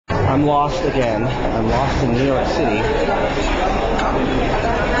I'm lost again. I'm lost in New York City.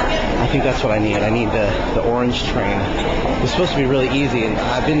 I think that's what I need. I need the orange train. It's supposed to be really easy, and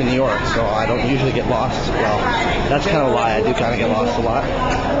I've been to New York, so I don't usually get lost. Well, that's kind of a lie. I do kind of get lost a lot.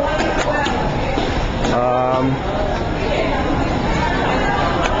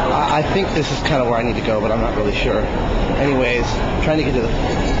 I think this is kind of where I need to go, but I'm not really sure. Anyways, I'm trying to get to the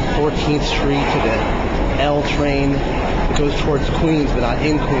 14th Street to the L train. It goes towards Queens, but not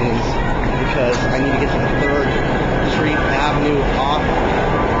in Queens, because I need to get to the 3rd Street Avenue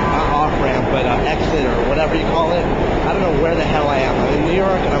off-ramp, but exit or whatever you call it. I don't know where the hell I am. I'm in New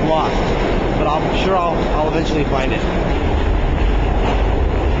York and I'm lost, but I'm sure I'll eventually find it.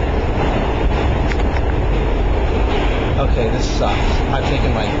 Okay, this sucks. I've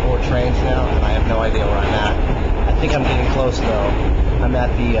taken like 4 trains now, and I have no idea where I'm at. I think I'm getting close though. I'm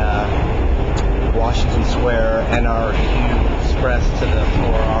at the Washington Square NRQ Express to the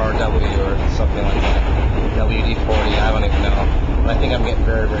 4RW or something like that. WD-40, I don't even know. But I think I'm getting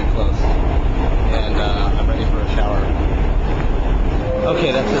very, very close. And I'm ready for a shower.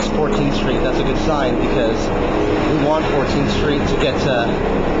 Okay, that's this 14th Street. That's a good sign because we want 14th Street to get to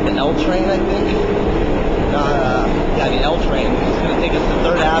the L train, I think. Yeah, the L train. It's going to take us to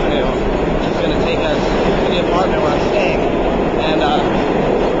 3rd Avenue, which is going to take us to the apartment where I'm staying. And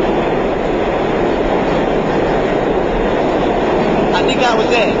I think that was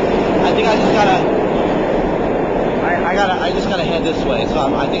it. I think I just gotta head this way.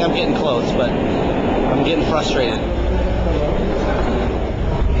 So I think I'm getting close, but I'm getting frustrated. I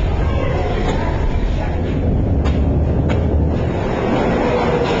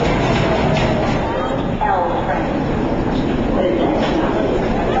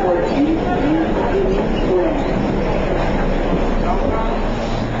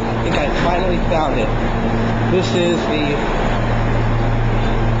think I finally found it. This is the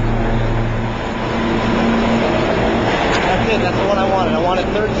That's the one I wanted. I wanted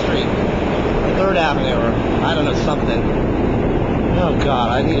 3rd Street, or 3rd Avenue, or I don't know, something. Oh God,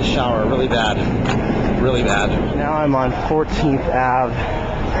 I need a shower really bad. Really bad. Now I'm on 14th Ave,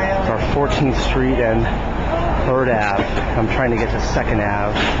 or 14th Street and 3rd Ave. I'm trying to get to 2nd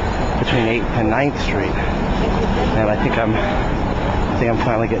Ave between 8th and 9th Street. And I think I'm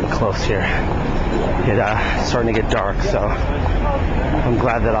finally getting close here. It's starting to get dark, so I'm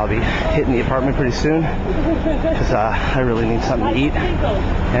glad that I'll be hitting the apartment pretty soon, because I really need something to eat,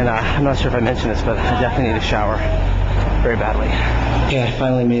 and I'm not sure if I mentioned this, but I definitely need a shower very badly. Okay, I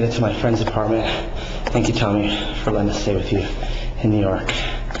finally made it to my friend's apartment. Thank you, Tommy, for letting us stay with you in New York.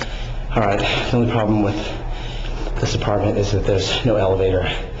 Alright, the only problem with this apartment is that there's no elevator,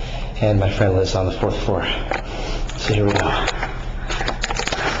 and my friend lives on the 4th floor. So here we go.